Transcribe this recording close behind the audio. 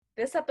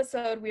This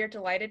episode, we are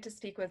delighted to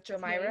speak with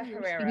Jomira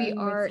Herrera. We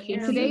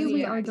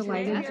are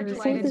delighted to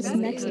For this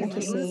next Kayla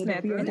episode,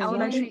 Smith, we are an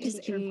elementary delighted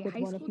to teacher speak with high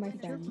one of school my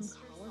teacher from friends,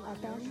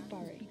 Atash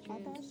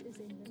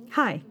Parekh.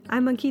 Hi,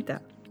 I'm Ankita.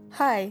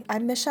 Hi,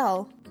 I'm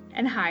Michelle.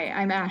 And hi,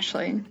 I'm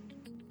Ashley.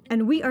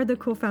 And we are the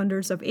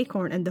co-founders of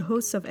Acorn and the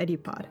hosts of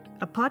EduPod,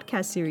 a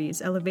podcast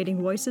series elevating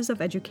voices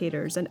of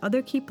educators and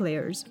other key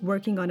players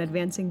working on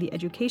advancing the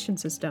education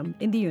system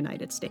in the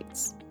United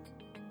States.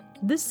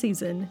 This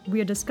season, we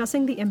are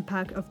discussing the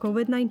impact of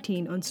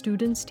COVID-19 on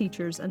students,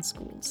 teachers, and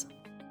schools.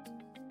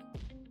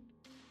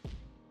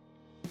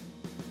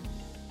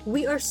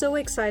 We are so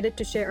excited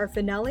to share our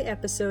finale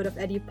episode of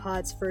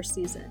EduPod's first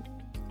season.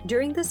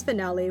 During this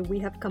finale, we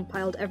have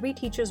compiled every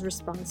teacher's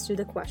response to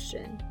the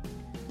question,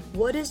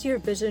 what is your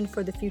vision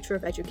for the future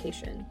of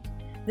education?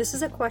 This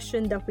is a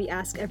question that we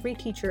ask every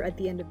teacher at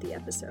the end of the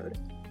episode.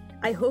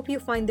 I hope you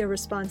find their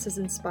responses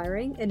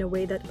inspiring in a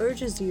way that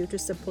urges you to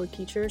support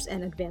teachers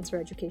and advance our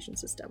education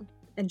system.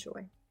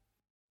 Enjoy.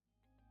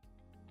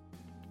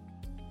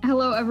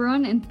 Hello,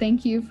 everyone, and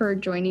thank you for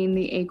joining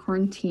the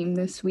Acorn team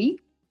this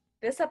week.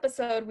 This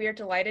episode, we are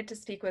delighted to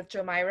speak with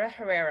Jomira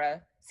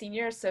Herrera,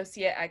 Senior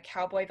Associate at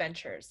Cowboy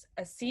Ventures,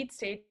 a seed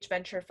stage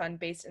venture fund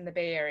based in the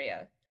Bay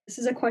Area. This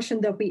is a question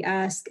that we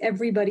ask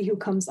everybody who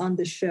comes on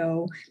the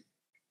show.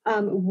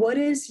 What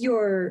is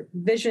your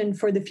vision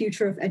for the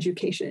future of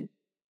education?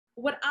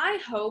 What I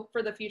hope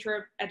for the future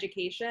of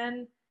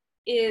education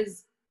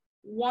is,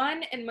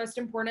 one, and most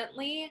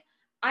importantly,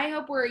 I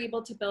hope we're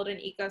able to build an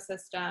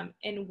ecosystem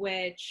in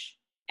which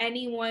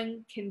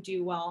anyone can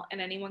do well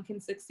and anyone can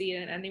succeed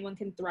and anyone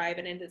can thrive,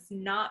 and it is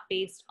not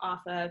based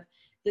off of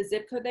the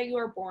zip code that you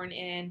were born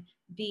in,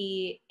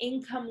 the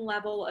income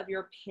level of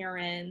your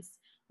parents,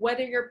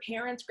 whether your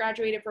parents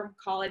graduated from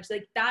college.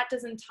 Like, that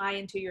doesn't tie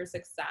into your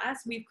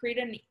success. We've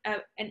created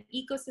an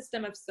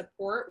ecosystem of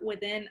support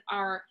within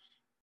our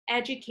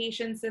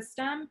education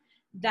system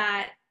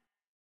that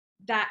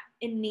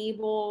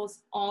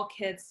enables all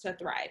kids to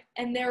thrive.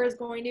 And there is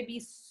going to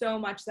be so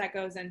much that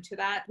goes into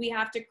that. We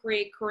have to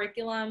create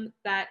curriculum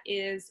that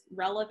is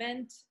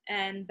relevant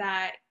and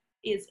that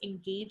is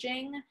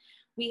engaging.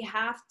 We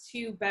have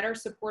to better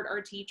support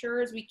our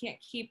teachers. We can't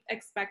keep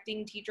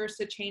expecting teachers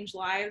to change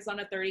lives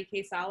on a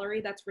 $30K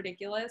salary. That's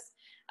ridiculous.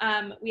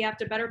 We have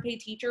to better pay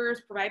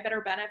teachers, provide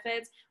better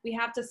benefits. We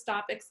have to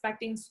stop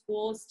expecting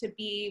schools to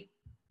be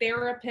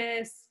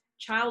therapists,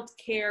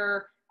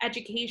 childcare,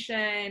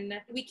 education.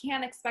 We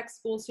can't expect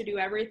schools to do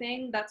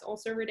everything. That's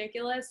also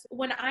ridiculous.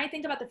 When I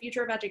think about the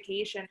future of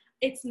education,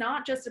 it's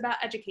not just about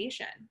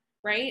education,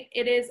 right?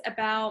 It is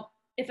about,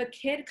 if a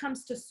kid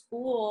comes to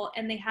school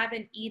and they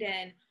haven't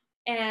eaten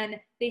and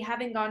they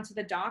haven't gone to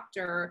the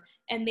doctor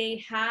and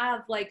they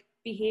have like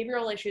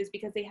behavioral issues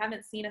because they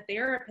haven't seen a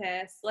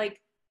therapist,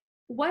 like,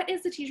 what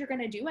is the teacher going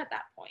to do at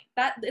that point?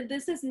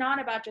 This is not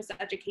about just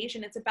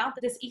education. It's about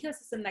this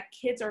ecosystem that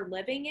kids are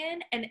living in,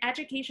 and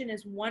education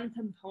is one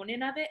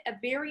component of it, a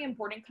very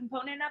important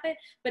component of it.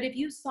 But if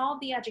you solve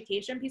the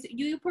education piece,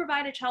 you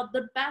provide a child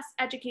the best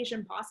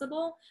education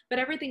possible, but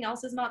everything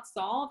else is not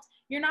solved,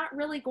 you're not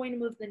really going to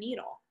move the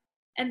needle.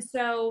 And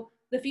so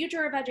the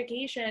future of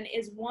education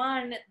is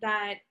one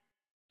that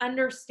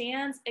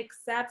understands,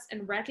 accepts,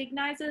 and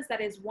recognizes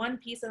that is one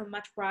piece of a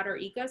much broader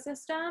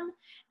ecosystem,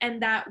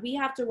 and that we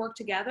have to work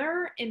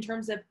together in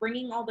terms of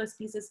bringing all those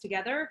pieces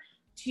together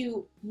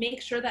to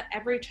make sure that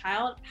every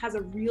child has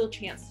a real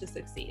chance to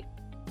succeed.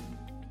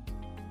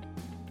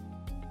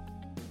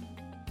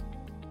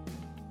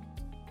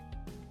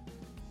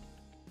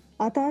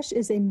 Atash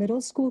is a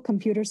middle school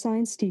computer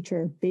science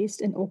teacher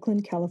based in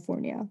Oakland,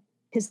 California.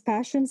 His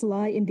passions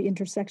lie in the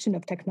intersection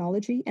of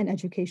technology and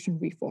education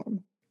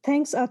reform.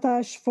 Thanks,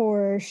 Atash,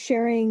 for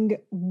sharing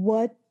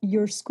what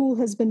your school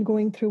has been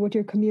going through, what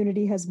your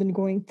community has been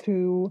going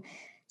through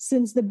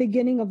since the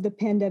beginning of the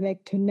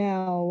pandemic to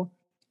now.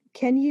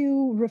 Can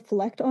you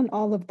reflect on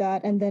all of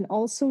that and then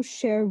also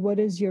share what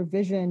is your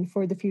vision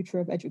for the future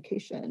of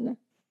education?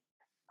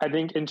 I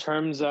think in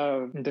terms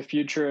of the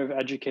future of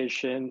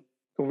education,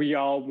 we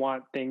all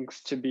want things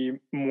to be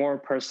more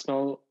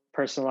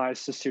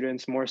personalized to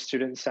students, more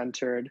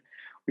student-centered.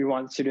 We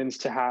want students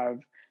to have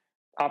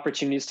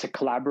opportunities to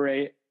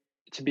collaborate,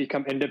 to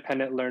become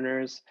independent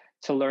learners,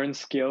 to learn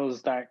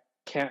skills that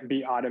can't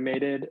be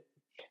automated,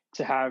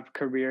 to have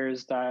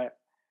careers that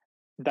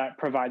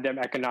provide them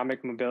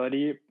economic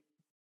mobility,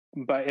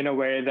 but in a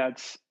way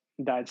that's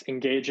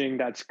engaging,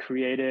 that's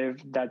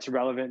creative, that's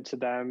relevant to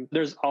them.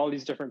 There's all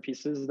these different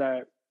pieces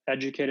that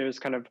educators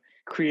kind of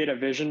create a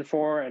vision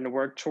for and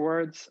work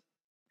towards.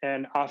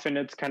 And often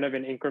it's kind of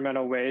in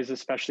incremental ways,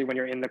 especially when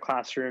you're in the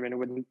classroom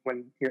and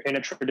when you're in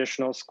a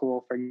traditional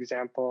school, for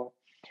example.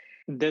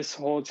 This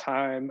whole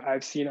time,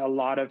 I've seen a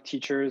lot of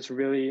teachers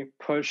really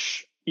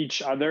push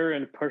each other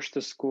and push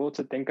the school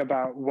to think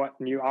about what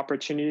new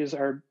opportunities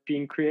are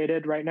being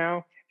created right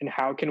now and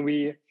how can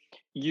we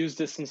use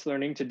distance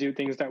learning to do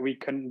things that we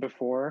couldn't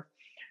before,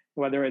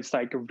 whether it's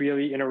like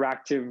really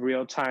interactive,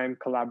 real-time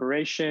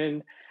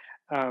collaboration.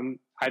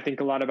 I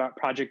think a lot about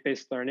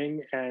project-based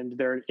learning, and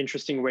there are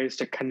interesting ways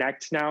to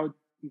connect now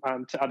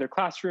to other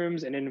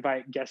classrooms and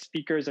invite guest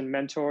speakers and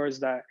mentors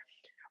that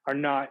are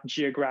not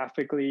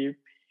geographically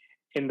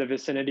in the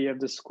vicinity of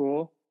the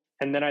school.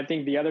 And then I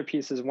think the other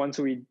piece is once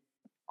we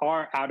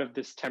are out of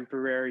this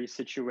temporary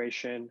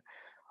situation,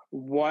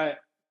 what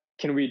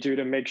can we do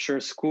to make sure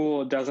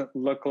school doesn't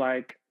look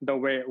like the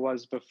way it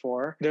was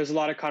before? There's a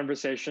lot of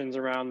conversations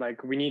around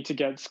like we need to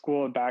get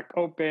school back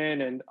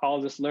open and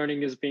all this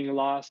learning is being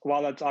lost.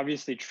 While that's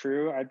obviously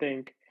true, I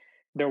think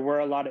there were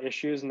a lot of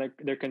issues and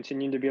there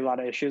continue to be a lot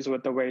of issues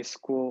with the way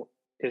school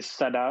is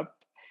set up.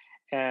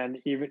 And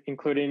even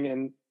including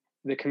in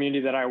the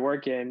community that I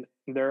work in,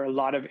 there are a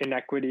lot of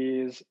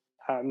inequities.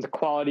 The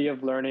quality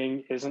of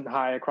learning isn't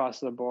high across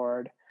the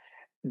board.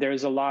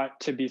 There's a lot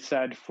to be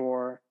said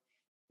for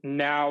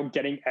now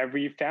getting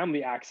every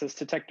family access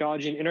to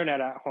technology and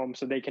internet at home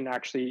so they can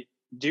actually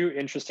do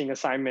interesting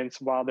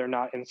assignments while they're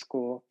not in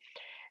school.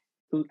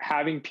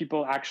 Having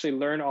people actually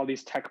learn all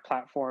these tech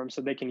platforms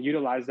so they can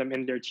utilize them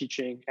in their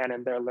teaching and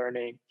in their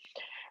learning.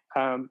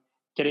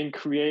 Getting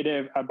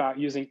creative about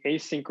using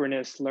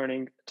asynchronous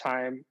learning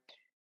time.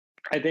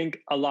 I think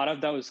a lot of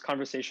those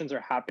conversations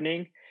are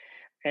happening.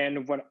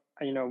 And what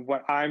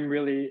I'm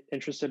really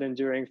interested in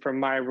doing for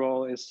my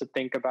role is to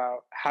think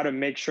about how to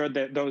make sure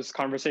that those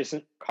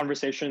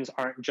conversations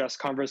aren't just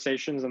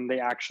conversations and they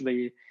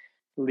actually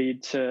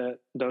lead to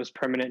those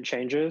permanent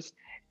changes.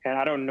 And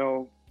I don't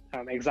know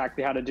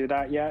exactly how to do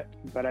that yet,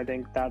 but I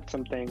think that's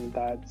something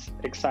that's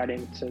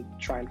exciting to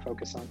try and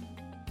focus on.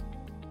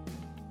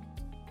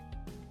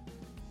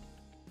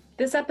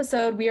 This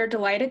episode, we are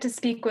delighted to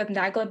speak with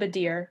Nagla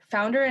Badir,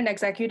 founder and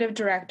executive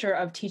director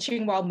of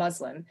Teaching While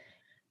Muslim.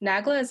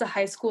 Nagla is a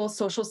high school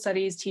social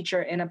studies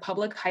teacher in a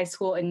public high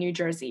school in New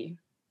Jersey.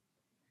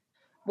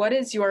 What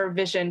is your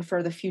vision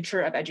for the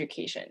future of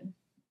education?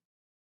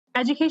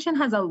 Education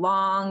has a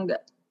long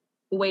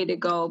way to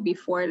go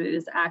before it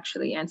is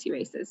actually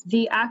anti-racist.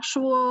 The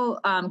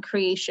actual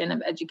creation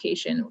of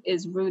education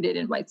is rooted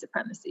in white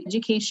supremacy.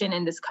 Education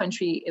in this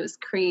country, it was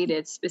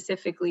created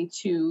specifically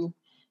to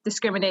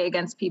discriminate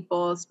against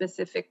people,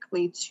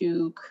 specifically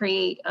to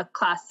create a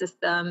class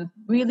system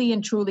really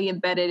and truly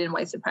embedded in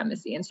white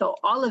supremacy. And so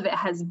all of it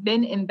has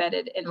been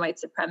embedded in white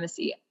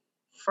supremacy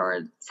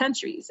for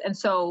centuries. And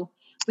so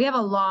we have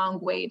a long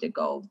way to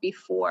go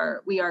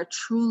before we are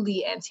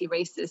truly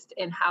anti-racist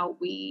in how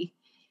we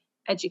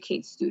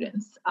educate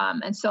students.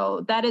 And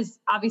so that is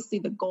obviously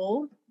the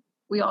goal.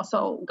 We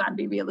also got to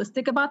be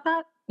realistic about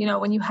that. You know,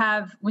 when you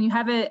have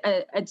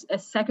a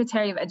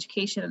Secretary of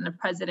Education and a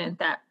president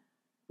that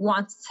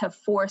wants to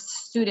force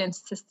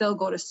students to still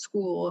go to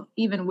school,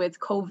 even with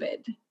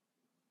COVID,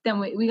 then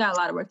we got a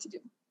lot of work to do.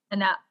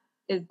 And that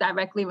is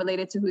directly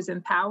related to who's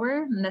in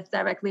power, and that's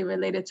directly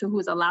related to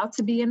who's allowed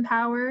to be in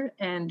power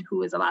and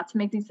who is allowed to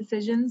make these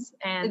decisions.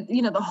 And,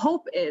 you know, the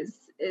hope is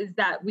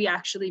that we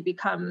actually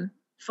become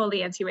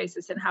fully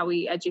anti-racist in how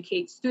we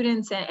educate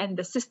students and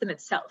the system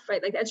itself,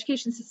 right? Like the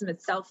education system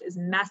itself is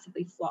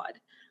massively flawed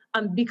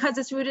because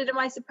it's rooted in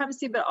white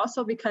supremacy, but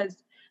also because,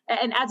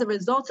 and as a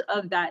result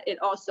of that, it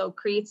also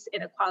creates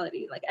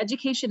inequality. Like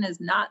education is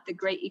not the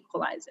great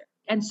equalizer.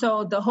 And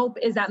so the hope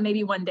is that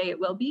maybe one day it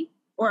will be,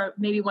 or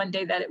maybe one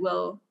day that it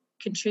will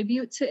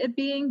contribute to it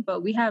being,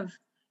 but we have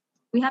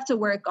to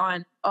work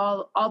on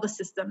all the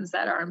systems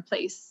that are in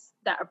place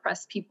that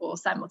oppress people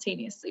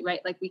simultaneously,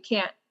 right? Like we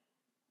can't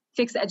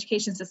fix the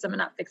education system and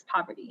not fix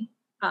poverty.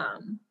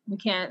 We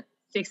can't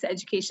fix the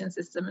education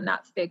system and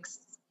not fix,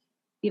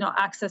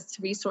 access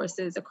to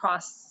resources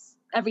across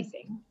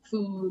everything,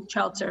 food,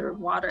 shelter,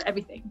 water,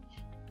 everything.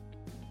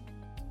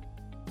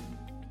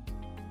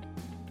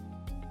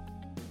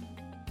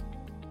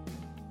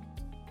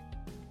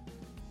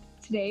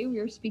 Today, we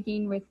are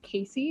speaking with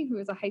Casey, who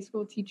is a high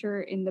school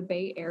teacher in the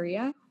Bay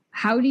Area.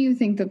 How do you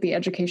think that the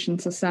education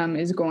system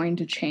is going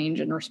to change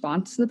in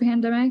response to the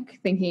pandemic,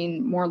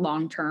 thinking more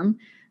long-term?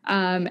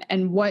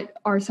 And what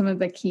are some of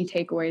the key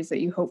takeaways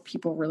that you hope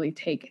people really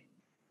take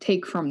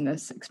from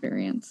this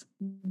experience?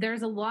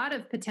 There's a lot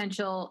of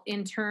potential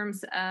in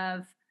terms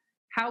of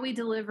how we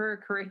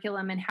deliver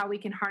curriculum and how we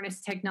can harness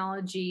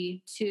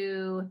technology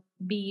to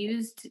be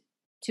used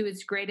to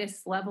its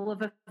greatest level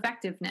of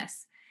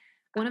effectiveness.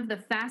 One of the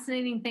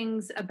fascinating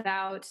things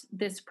about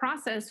this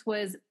process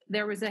was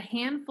there was a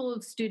handful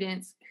of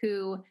students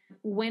who,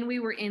 when we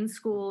were in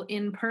school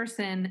in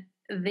person,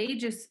 they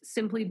just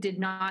simply did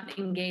not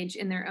engage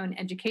in their own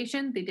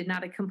education. They did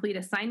not complete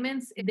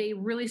assignments. They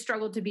really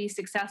struggled to be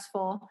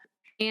successful.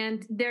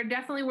 And there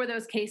definitely were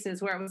those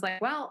cases where it was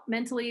like, well,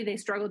 mentally they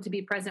struggled to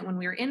be present when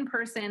we were in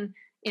person.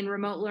 In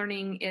remote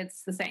learning,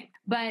 it's the same.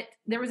 But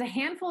there was a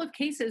handful of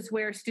cases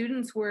where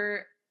students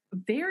were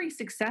very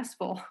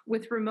successful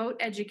with remote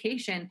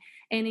education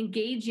and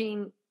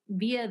engaging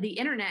via the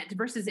internet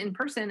versus in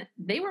person.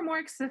 They were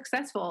more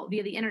successful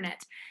via the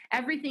internet.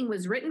 Everything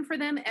was written for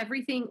them.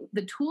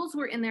 The tools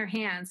were in their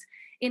hands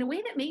in a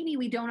way that maybe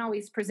we don't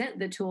always present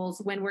the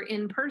tools when we're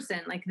in person.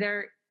 Like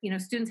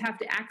students have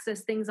to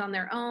access things on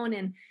their own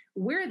and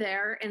we're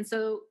there. And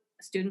so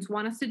students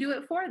want us to do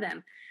it for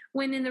them.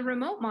 When in the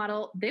remote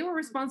model, they were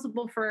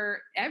responsible for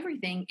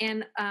everything.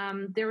 And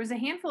there was a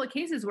handful of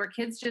cases where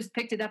kids just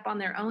picked it up on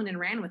their own and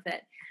ran with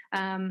it,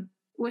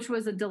 which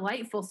was a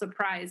delightful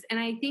surprise. And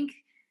I think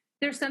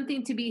there's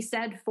something to be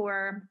said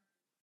for,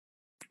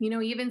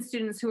 even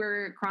students who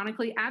are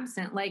chronically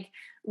absent, like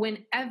when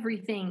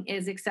everything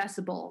is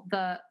accessible,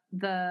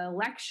 the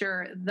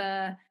lecture,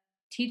 the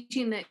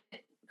teaching that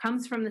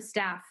comes from the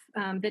staff,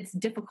 that's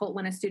difficult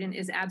when a student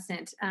is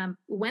absent.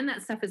 When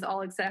that stuff is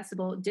all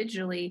accessible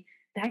digitally,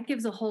 that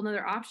gives a whole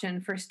nother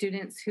option for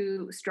students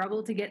who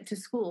struggle to get to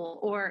school.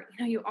 Or,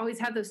 you always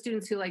have those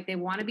students who they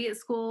want to be at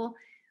school,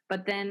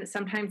 but then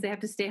sometimes they have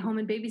to stay home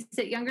and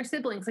babysit younger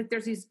siblings. Like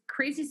there's these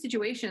crazy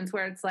situations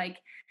where it's like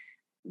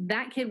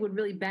that kid would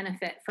really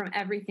benefit from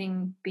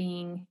everything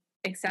being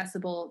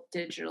accessible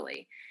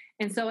digitally.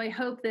 And so I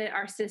hope that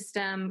our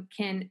system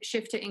can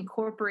shift to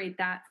incorporate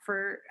that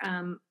for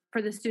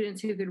the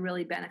students who could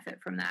really benefit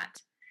from that.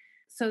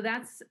 So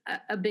that's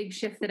a big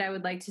shift that I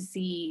would like to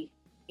see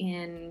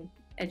in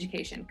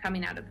education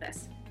coming out of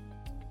this.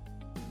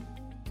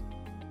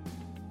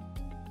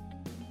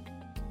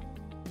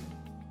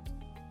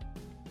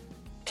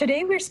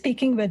 Today, we're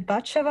speaking with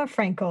Batsheva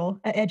Frankel,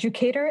 an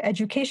educator,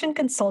 education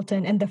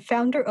consultant, and the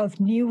founder of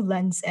New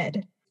Lens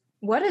Ed.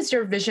 What is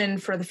your vision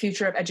for the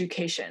future of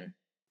education?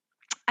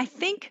 I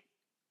think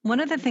one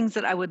of the things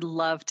that I would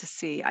love to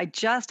see, I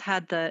just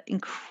had the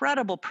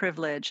incredible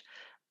privilege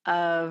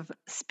of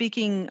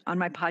speaking on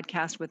my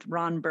podcast with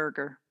Ron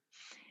Berger.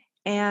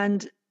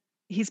 And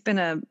he's been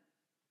an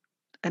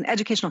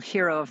educational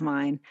hero of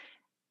mine.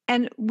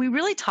 And we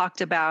really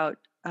talked about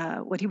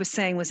what he was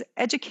saying was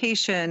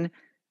education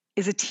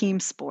is a team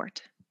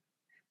sport,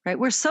 right?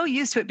 We're so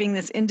used to it being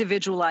this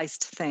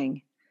individualized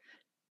thing.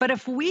 But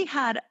if we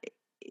had,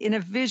 in a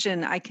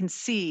vision, I can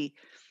see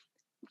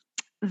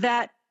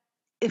that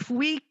if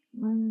we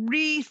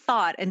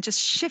rethought and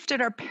just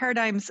shifted our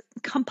paradigms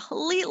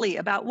completely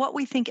about what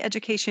we think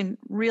education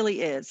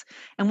really is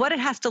and what it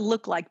has to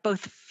look like, both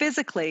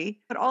physically,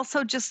 but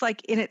also just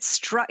like in its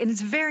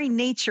very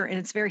nature and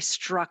it's very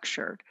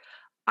structured.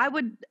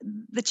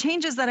 The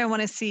changes that I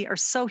want to see are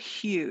so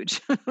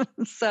huge.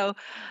 So,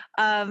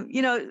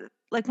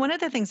 like one of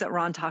the things that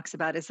Ron talks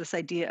about is this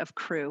idea of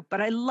crew,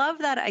 but I love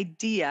that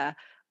idea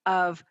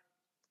of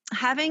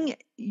having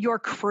your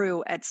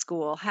crew at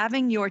school,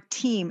 having your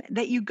team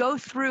that you go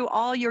through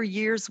all your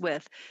years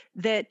with,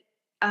 that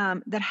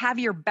have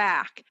your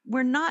back.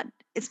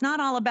 It's not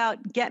all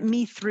about get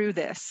me through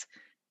this,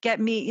 get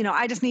me,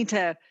 I just need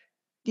to,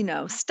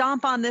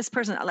 stomp on this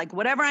person, like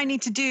whatever I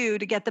need to do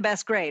to get the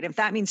best grade. If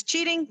that means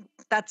cheating,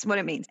 that's what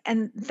it means.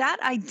 And that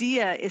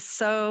idea is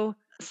so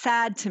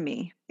sad to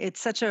me. It's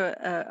such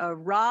a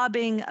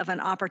robbing of an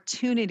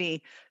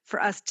opportunity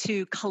for us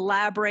to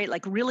collaborate,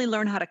 like really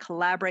learn how to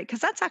collaborate,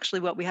 because that's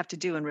actually what we have to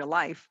do in real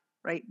life,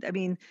 right? I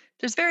mean,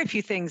 there's very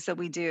few things that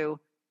we do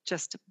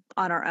just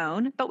on our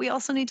own, but we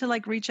also need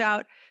to reach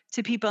out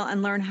to people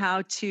and learn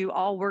how to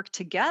all work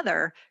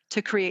together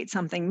to create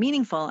something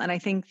meaningful. And I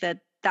think that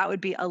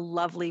would be a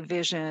lovely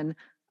vision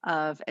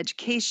of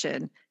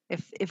education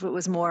if it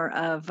was more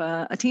of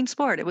a team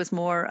sport. It was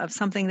more of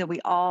something that we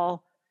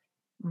all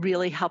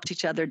really helped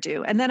each other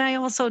do. And then I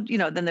also,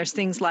 then there's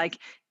things like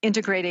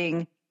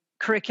integrating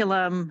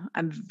curriculum.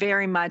 I'm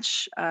very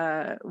much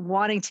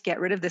wanting to get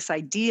rid of this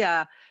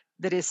idea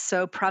that is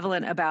so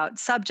prevalent about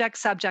subject.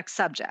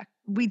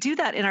 We do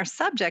that in our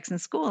subjects in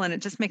school, and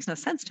it just makes no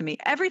sense to me.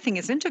 Everything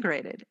is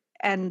integrated.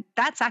 And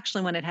that's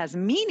actually when it has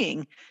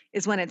meaning,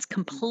 is when it's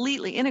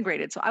completely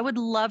integrated. So I would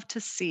love to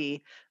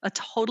see a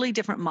totally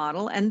different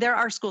model. And there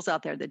are schools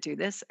out there that do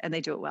this, and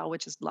they do it well,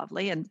 which is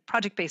lovely. And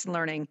project-based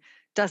learning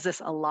does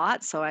this a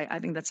lot. So I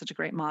think that's such a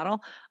great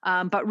model.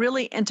 But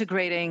really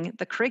integrating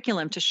the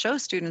curriculum to show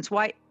students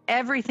why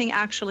everything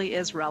actually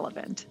is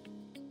relevant.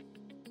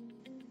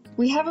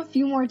 We have a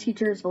few more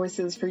teachers'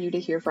 voices for you to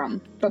hear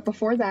from. But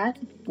before that,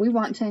 we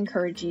want to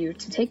encourage you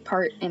to take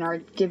part in our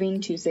Giving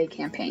Tuesday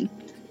campaign.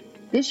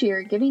 This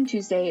year, Giving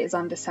Tuesday is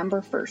on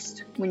December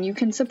 1st, when you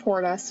can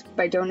support us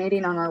by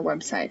donating on our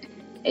website,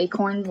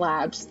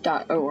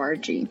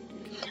 acornlabs.org.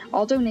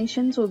 All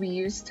donations will be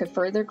used to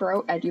further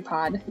grow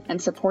EduPod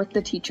and support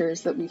the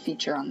teachers that we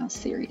feature on this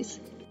series.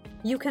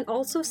 You can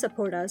also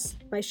support us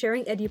by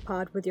sharing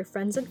EduPod with your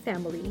friends and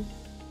family,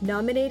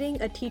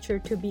 nominating a teacher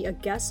to be a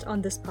guest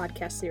on this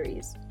podcast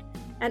series,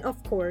 and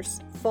of course,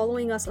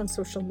 following us on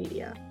social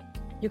media.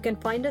 You can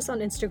find us on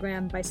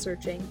Instagram by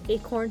searching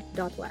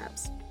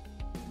acorn.labs.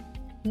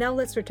 Now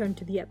let's return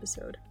to the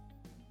episode.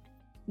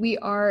 We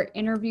are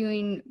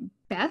interviewing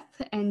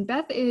Beth, and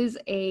Beth is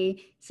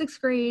a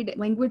 6th grade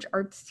language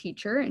arts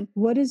teacher.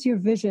 What is your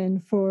vision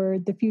for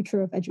the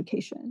future of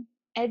education?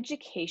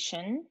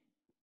 Education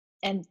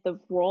and the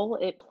role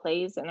it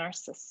plays in our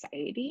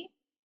society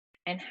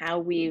and how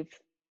we've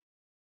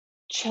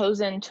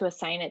chosen to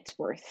assign its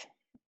worth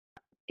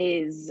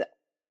is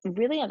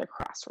really at a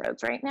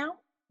crossroads right now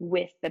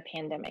with the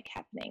pandemic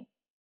happening.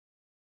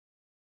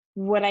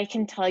 What I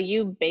can tell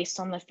you based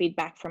on the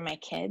feedback from my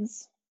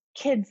kids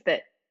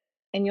that,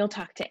 and you'll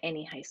talk to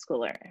any high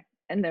schooler,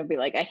 And they'll be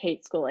like, I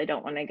hate school, I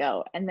don't want to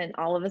go. And then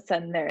all of a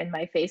sudden they're in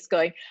my face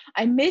going,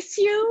 I miss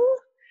you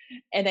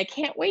and I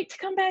can't wait to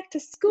come back to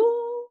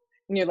school.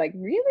 And you're like,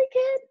 really,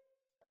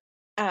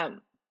 kid?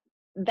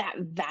 That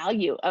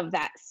value of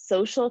that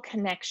social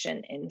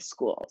connection in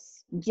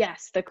schools.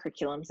 Yes, the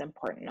curriculum's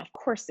important. Of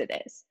course it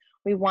is.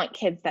 We want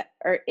kids that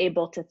are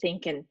able to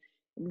think and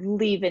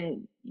leave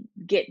and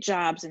get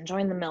jobs and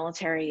join the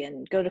military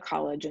and go to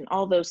college, and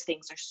all those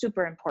things are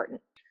super important.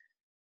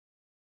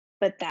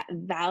 But that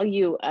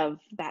value of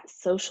that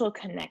social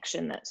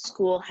connection that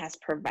school has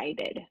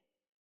provided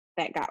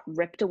that got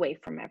ripped away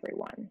from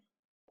everyone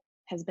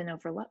has been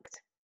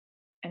overlooked.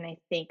 And I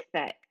think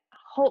that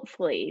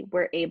hopefully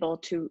we're able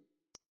to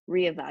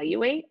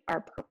reevaluate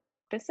our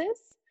purposes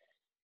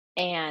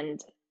and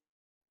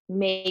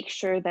make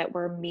sure that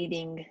we're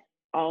meeting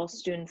all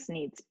students'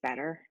 needs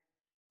better.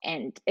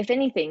 And if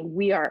anything,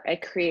 we are a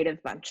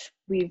creative bunch.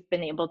 We've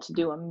been able to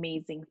do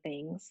amazing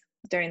things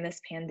during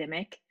this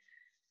pandemic.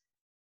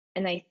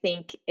 And I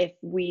think if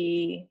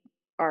we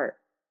are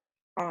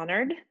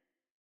honored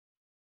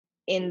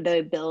in the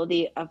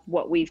ability of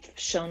what we've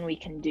shown we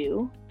can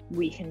do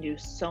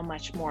so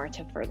much more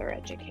to further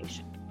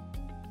education.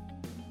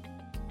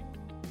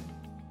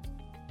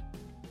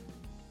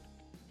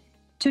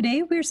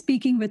 Today, we're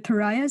speaking with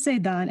Thuraya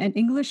Zaidan, an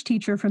English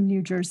teacher from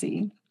New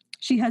Jersey.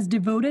 She has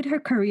devoted her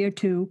career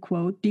to,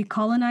 quote,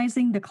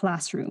 decolonizing the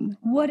classroom.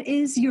 What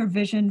is your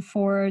vision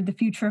for the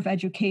future of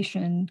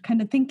education,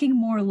 kind of thinking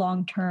more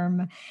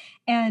long-term?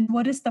 And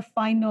what is the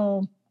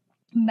final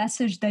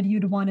message that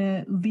you'd want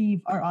to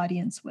leave our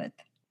audience with?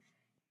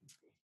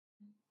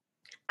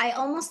 I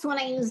almost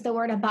want to use the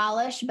word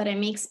abolish, but it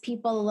makes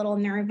people a little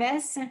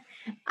nervous.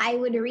 I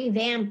would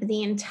revamp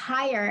the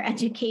entire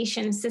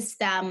education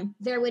system.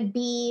 There would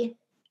be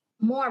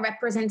more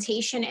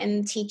representation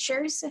in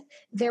teachers.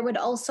 There would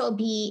also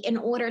be, in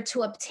order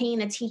to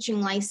obtain a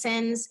teaching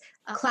license,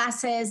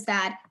 classes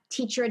that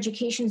teacher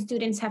education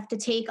students have to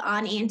take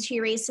on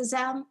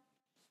anti-racism,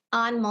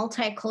 on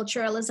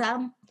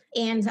multiculturalism,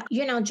 and,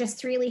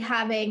 just really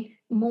having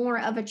more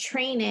of a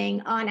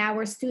training on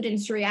our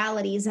students'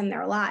 realities in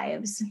their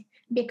lives,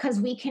 because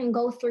we can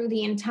go through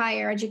the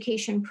entire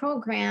education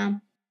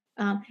program,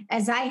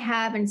 as I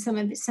have and some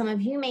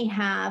of you may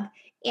have,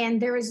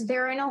 and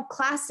there are no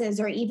classes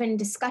or even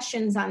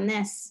discussions on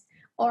this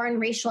or on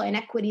racial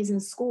inequities in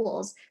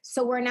schools.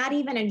 So we're not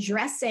even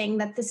addressing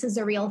that this is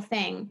a real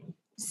thing.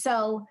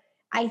 So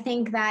I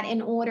think that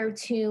in order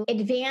to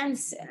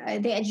advance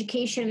the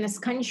education in this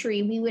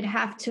country, we would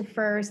have to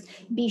first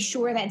be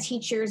sure that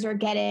teachers are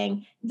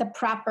getting the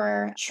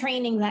proper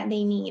training that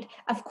they need.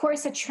 Of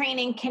course, a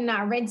training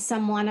cannot rid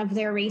someone of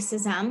their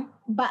racism,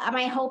 but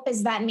my hope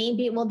is that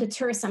maybe it will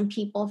deter some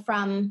people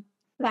from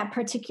that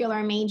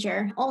particular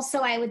major.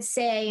 Also, I would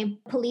say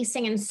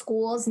policing in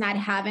schools, not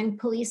having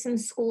police in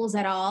schools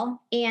at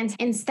all, and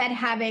instead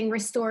having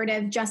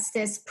restorative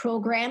justice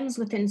programs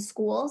within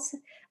schools,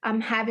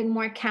 having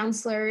more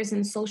counselors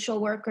and social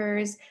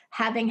workers,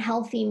 having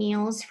healthy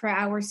meals for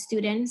our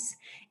students,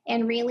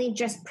 and really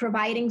just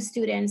providing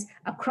students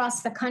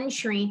across the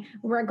country,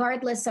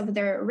 regardless of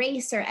their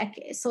race or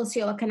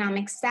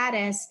socioeconomic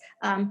status,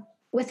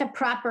 with a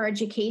proper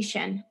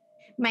education.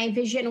 My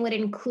vision would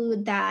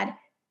include that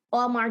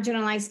all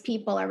marginalized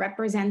people are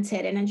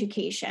represented in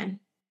education.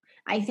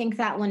 I think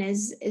that one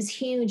is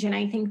huge, and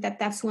I think that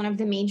that's one of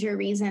the major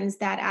reasons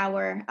that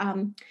our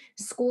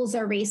schools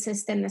are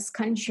racist in this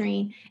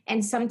country.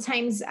 And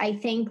sometimes I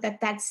think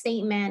that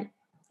statement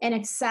in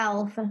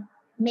itself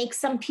makes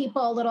some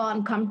people a little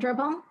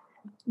uncomfortable,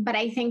 but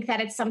I think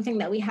that it's something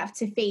that we have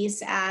to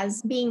face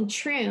as being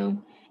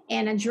true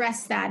and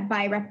address that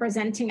by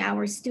representing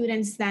our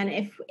students. Then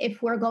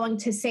if we're going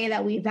to say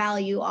that we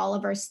value all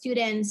of our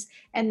students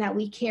and that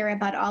we care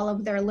about all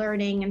of their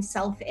learning and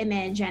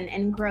self-image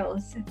and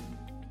growth.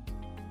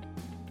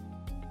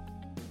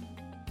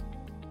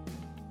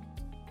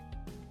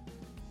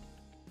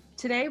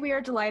 Today, we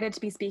are delighted to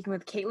be speaking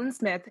with Caitlin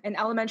Smith, an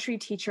elementary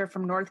teacher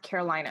from North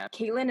Carolina.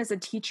 Caitlin is a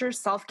teacher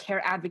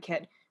self-care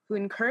advocate who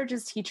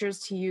encourages teachers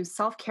to use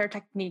self-care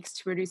techniques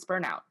to reduce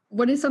burnout.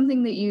 What is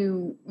something that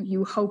you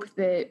hope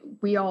that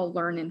we all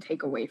learn and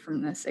take away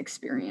from this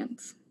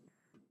experience?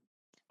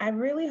 I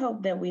really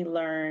hope that we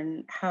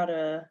learn how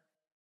to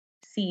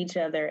see each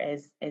other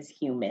as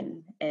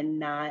human and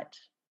not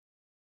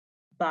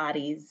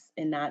bodies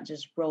and not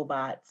just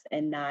robots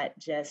and not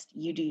just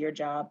you do your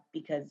job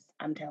because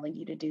I'm telling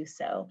you to do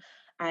so.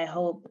 I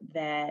hope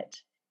that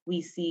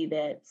we see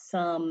that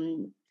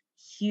some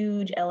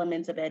huge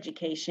elements of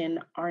education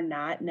are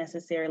not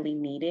necessarily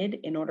needed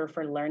in order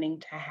for learning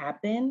to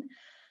happen.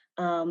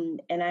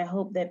 And I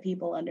hope that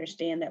people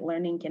understand that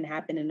learning can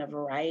happen in a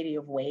variety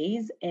of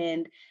ways.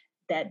 And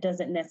that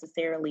doesn't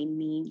necessarily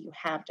mean you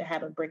have to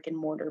have a brick and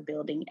mortar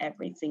building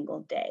every single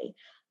day.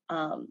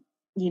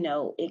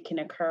 It can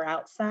occur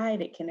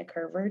outside, it can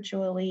occur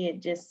virtually.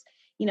 It just,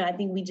 I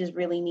think we just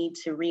really need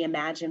to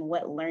reimagine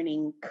what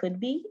learning could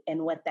be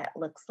and what that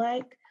looks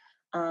like.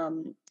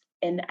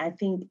 And I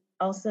think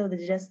also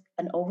there's just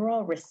an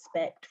overall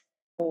respect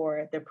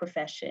for the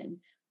profession.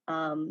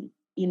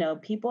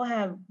 people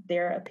have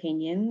their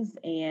opinions,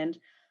 and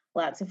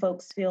lots of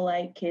folks feel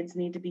like kids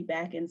need to be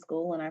back in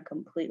school, and I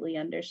completely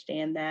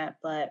understand that.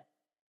 But,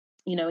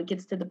 it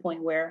gets to the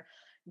point where,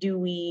 do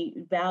we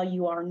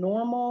value our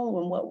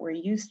normal and what we're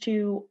used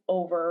to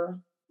over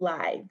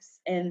lives?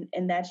 And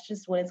that's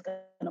just what it's going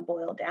to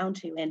boil down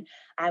to. And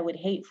I would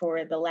hate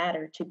for the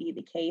latter to be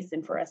the case,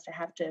 and for us to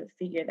have to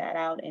figure that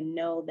out and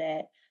know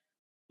that,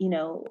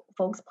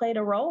 folks played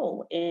a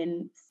role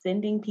in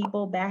sending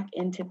people back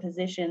into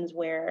positions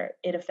where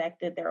it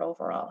affected their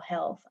overall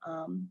health.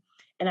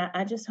 And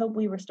I just hope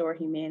we restore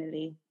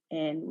humanity,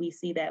 and we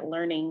see that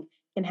learning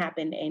can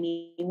happen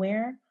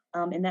anywhere,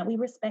 and that we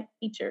respect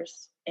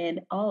teachers and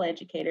all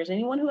educators.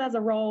 Anyone who has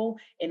a role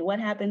in what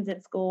happens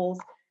at schools,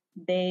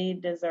 they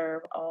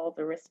deserve all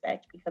the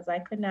respect, because I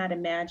could not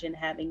imagine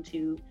having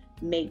to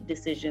make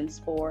decisions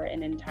for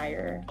an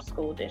entire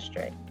school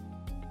district.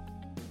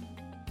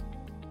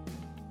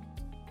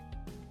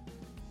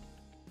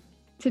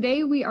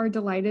 Today, we are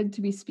delighted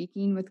to be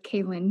speaking with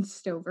Kaylin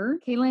Stover.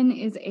 Kaylin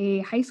is a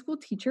high school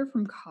teacher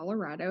from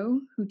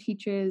Colorado who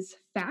teaches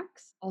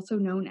FACS, also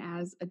known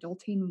as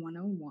Adulting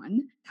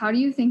 101. How do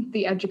you think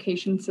the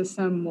education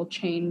system will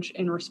change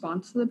in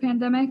response to the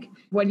pandemic?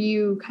 What do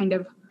you kind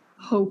of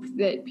hope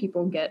that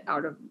people get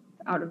out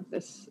of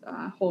this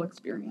whole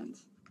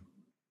experience?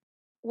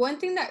 One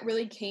thing that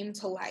really came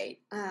to light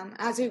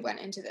as we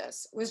went into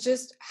this was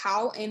just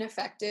how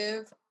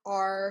ineffective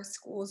our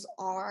schools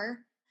are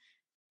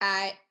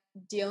at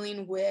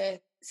dealing with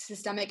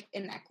systemic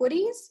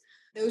inequities.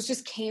 Those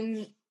just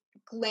came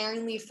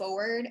glaringly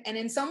forward. And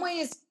in some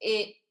ways,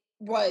 it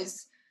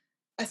was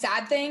a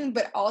sad thing,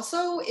 but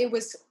also it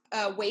was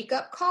a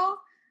wake-up call,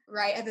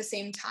 right? At the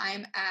same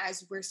time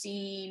as we're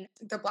seeing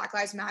the Black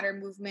Lives Matter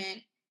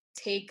movement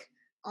take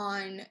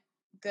on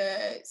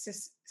the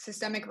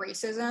systemic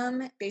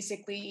racism,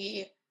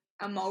 basically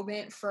a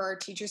moment for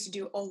teachers to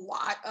do a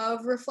lot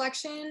of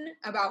reflection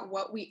about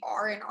what we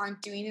are and aren't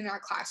doing in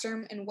our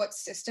classroom, and what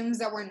systems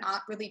that we're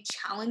not really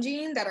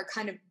challenging, that are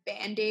kind of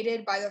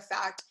band-aided by the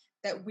fact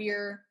that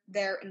we're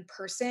there in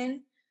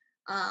person,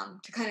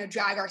 to kind of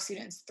drag our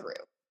students through.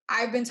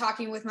 I've been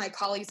talking with my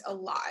colleagues a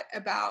lot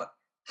about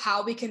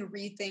how we can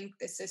rethink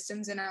the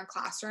systems in our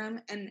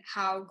classroom, and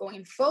how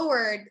going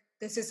forward,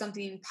 this is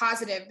something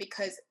positive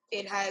because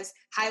it has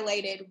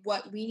highlighted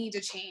what we need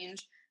to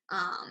change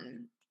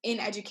in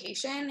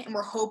education. And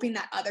we're hoping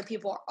that other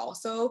people are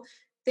also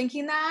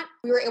thinking that.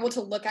 We were able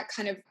to look at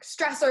kind of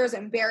stressors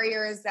and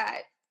barriers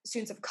that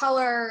students of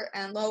color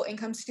and low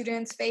income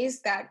students face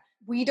that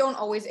we don't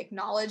always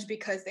acknowledge,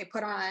 because they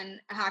put on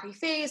a happy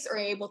face or are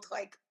able to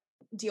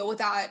deal with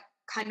that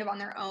kind of on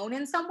their own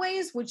in some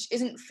ways, which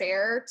isn't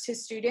fair to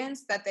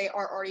students that they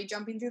are already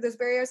jumping through those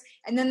barriers.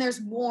 And then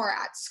there's more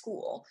at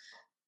school.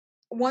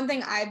 One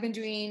thing I've been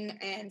doing,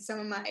 and some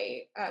of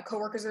my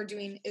coworkers are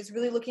doing, is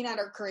really looking at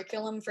our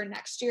curriculum for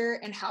next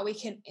year and how we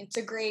can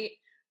integrate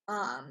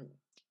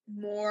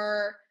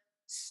more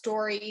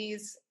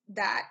stories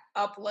that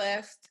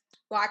uplift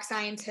Black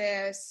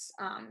scientists,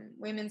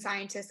 women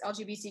scientists,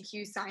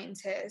 LGBTQ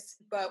scientists.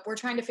 But we're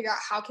trying to figure out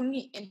how can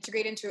we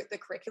integrate into the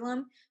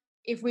curriculum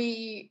if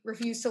we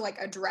refuse to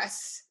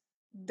address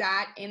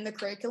that in the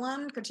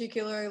curriculum,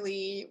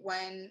 particularly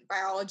when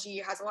biology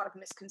has a lot of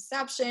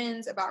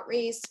misconceptions about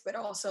race, but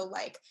also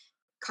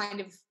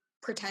kind of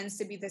pretends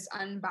to be this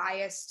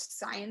unbiased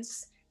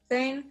science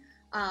thing.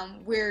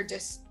 We're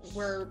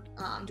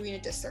doing a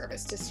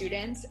disservice to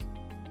students.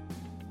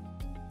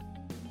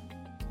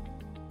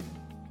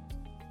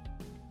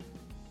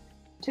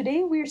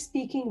 Today, we're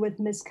speaking with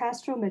Ms.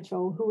 Castro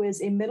Mitchell, who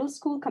is a middle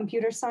school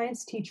computer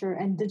science teacher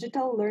and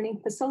digital learning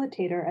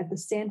facilitator at the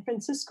San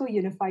Francisco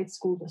Unified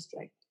School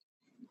District.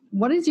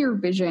 What is your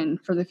vision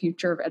for the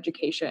future of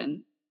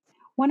education?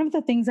 One of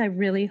the things I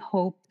really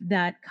hope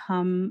that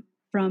come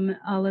from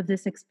all of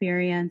this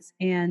experience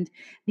and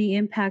the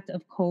impact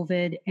of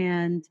COVID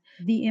and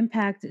the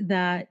impact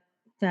that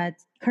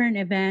current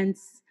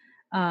events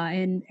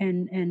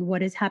and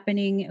what is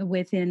happening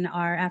within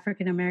our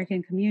African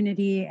American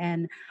community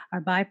and our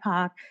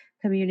BIPOC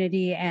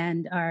community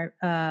and our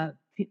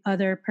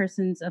other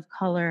persons of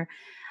color.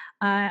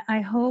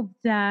 I hope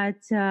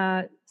that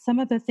some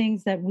of the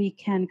things that we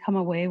can come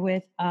away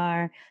with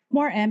are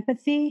more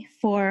empathy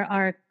for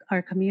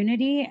our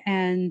community,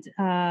 and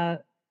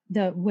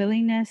the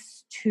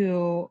willingness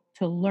to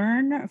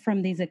learn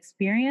from these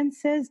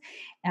experiences,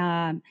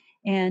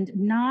 and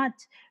not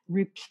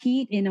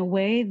repeat in a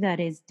way that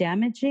is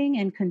damaging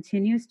and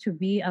continues to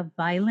be a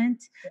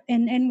violent.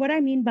 And what I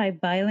mean by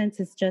violence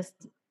is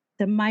just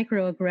the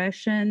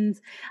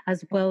microaggressions,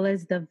 as well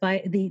as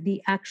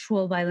the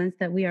actual violence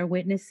that we are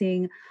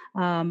witnessing,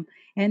 and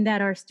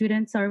that our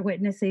students are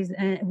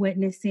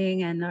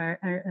witnessing, and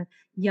our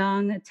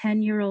young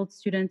 10-year-old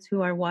students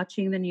who are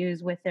watching the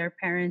news with their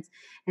parents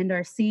and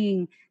are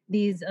seeing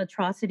these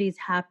atrocities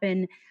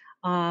happen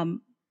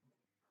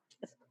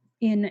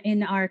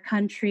in our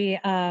country.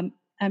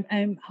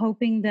 I'm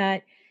hoping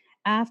that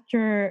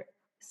after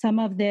some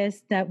of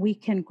this, that we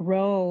can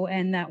grow,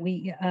 and that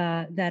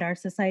that our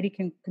society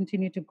can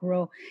continue to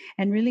grow,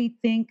 and really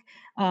think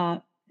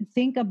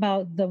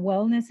about the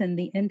wellness and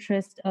the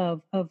interest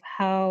of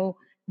how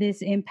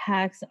this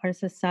impacts our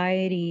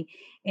society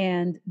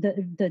and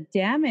the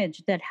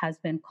damage that has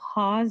been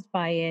caused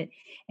by it.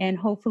 And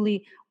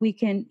hopefully we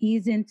can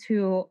ease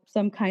into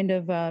some kind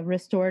of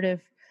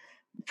restorative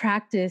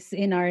practice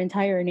in our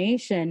entire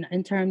nation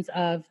in terms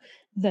of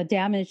the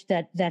damage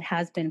that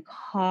has been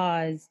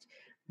caused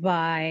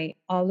by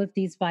all of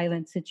these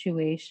violent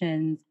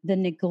situations, the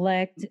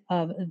neglect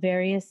of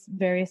various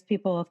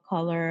people of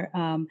color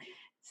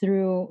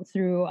through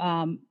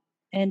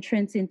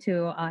entrance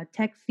into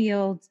tech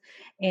fields,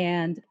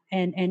 and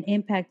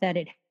impact that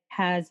it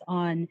has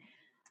on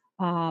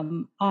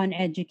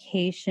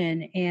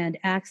education and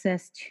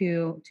access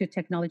to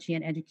technology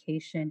and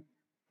education.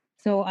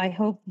 So I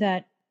hope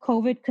that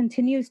COVID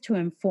continues to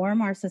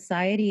inform our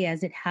society,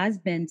 as it has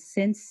been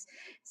since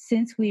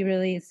we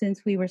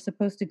were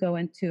supposed to go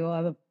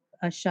into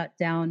a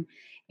shutdown,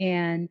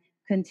 and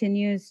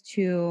continues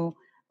to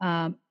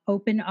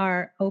open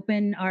our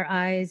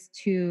eyes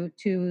to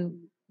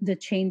the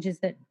changes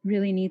that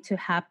really need to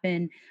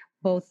happen,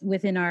 both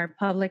within our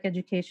public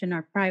education,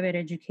 our private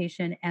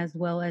education, as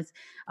well as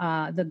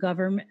the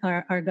government,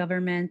 our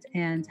government,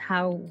 and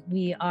how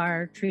we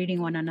are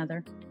treating one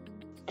another.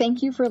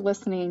 Thank you for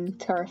listening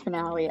to our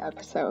finale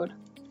episode.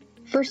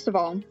 First of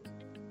all,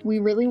 we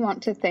really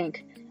want to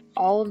thank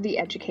all of the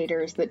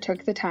educators that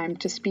took the time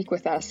to speak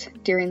with us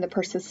during the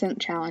persistent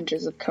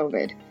challenges of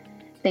COVID.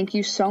 Thank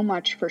you so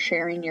much for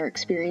sharing your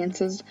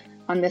experiences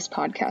on this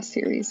podcast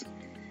series.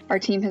 Our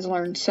team has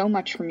learned so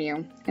much from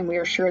you, and we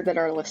are sure that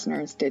our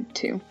listeners did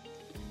too.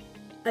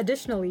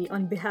 Additionally,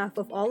 on behalf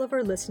of all of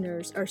our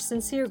listeners, our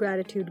sincere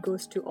gratitude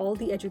goes to all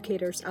the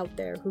educators out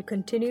there who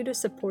continue to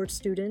support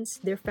students,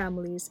 their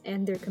families,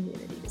 and their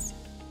communities.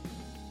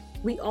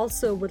 We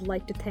also would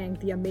like to thank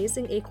the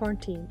amazing Acorn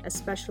team,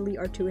 especially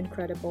our two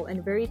incredible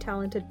and very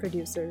talented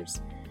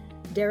producers,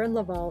 Darren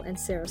Laval and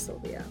Sarah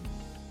Sylvia.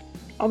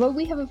 Although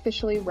we have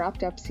officially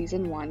wrapped up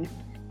Season 1,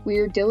 we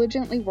are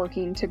diligently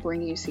working to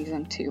bring you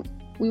Season 2.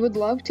 We would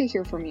love to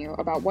hear from you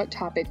about what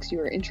topics you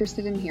are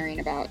interested in hearing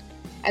about,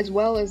 as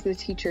well as the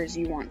teachers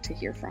you want to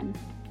hear from.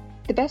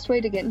 The best way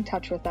to get in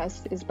touch with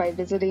us is by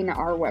visiting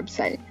our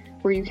website,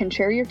 where you can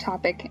share your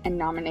topic and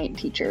nominate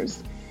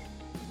teachers.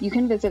 You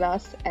can visit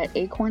us at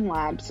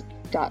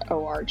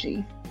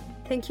acornlabs.org.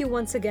 Thank you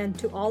once again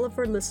to all of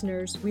our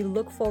listeners. We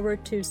look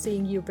forward to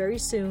seeing you very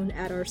soon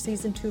at our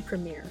Season 2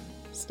 premiere.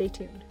 Stay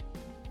tuned.